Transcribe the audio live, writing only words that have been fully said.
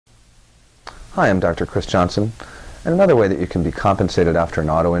Hi, I'm Dr. Chris Johnson, and another way that you can be compensated after an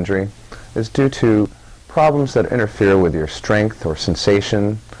auto injury is due to problems that interfere with your strength or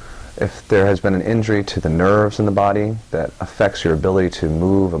sensation. If there has been an injury to the nerves in the body that affects your ability to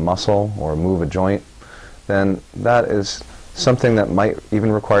move a muscle or move a joint, then that is something that might even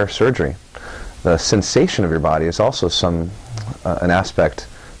require surgery. The sensation of your body is also an aspect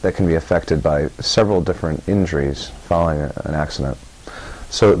that can be affected by several different injuries following an accident.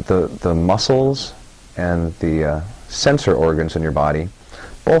 So the muscles and the sensor organs in your body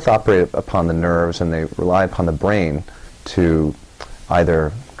both operate upon the nerves, and they rely upon the brain to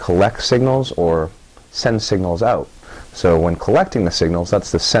either collect signals or send signals out. So when collecting the signals,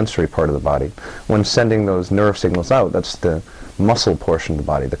 that's the sensory part of the body. When sending those nerve signals out, that's the muscle portion of the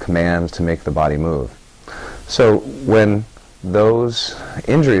body, the commands to make the body move. So when those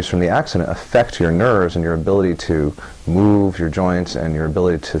injuries from the accident affect your nerves and your ability to move your joints and your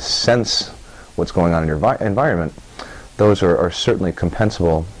ability to sense what's going on in your environment, those are certainly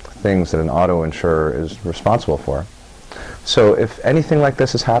compensable things that an auto insurer is responsible for. So if anything like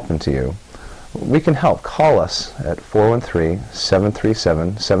this has happened to you, we can help. Call us at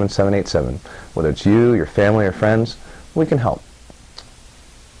 413-737-7787. Whether it's you, your family, or friends, we can help.